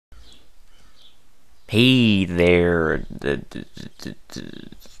Hey there.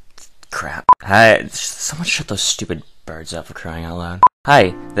 Crap. Hi. Someone shut those stupid birds up for crying out loud.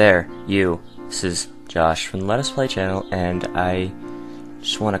 Hi there, you. This is Josh from the Let Us Play channel, and I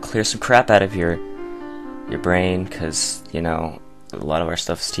just want to clear some crap out of your brain, because, you know, a lot of our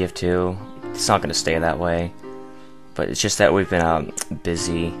stuff is TF2. It's not going to stay that way. But it's just that we've been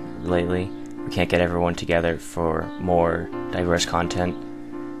busy lately. We can't get everyone together for more diverse content.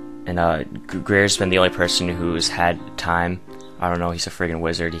 And Greer's been the only person who's had time. I don't know, he's a friggin'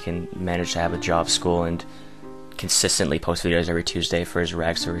 wizard. He can manage to have a job, school, and consistently post videos every Tuesday for his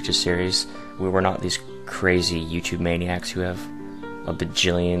Rags to Riches series. We're not these crazy YouTube maniacs who have a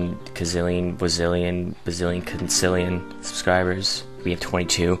bajillion, gazillion, bazillion, bazillion, concillion subscribers. We have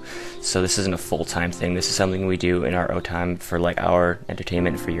 22, so this isn't a full-time thing. This is something we do in our own time for like our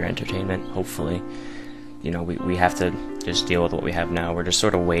entertainment, for your entertainment, hopefully. You know, we have to just deal with what we have now. We're just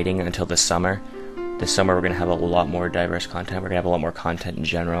sort of waiting until this summer. This summer we're going to have a lot more diverse content. We're going to have a lot more content in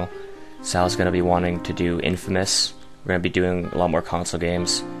general. Sal's going to be wanting to do Infamous. We're going to be doing a lot more console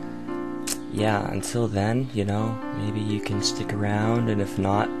games. Yeah, until then, you know, maybe you can stick around, and if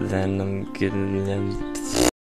not, then I'm getting them.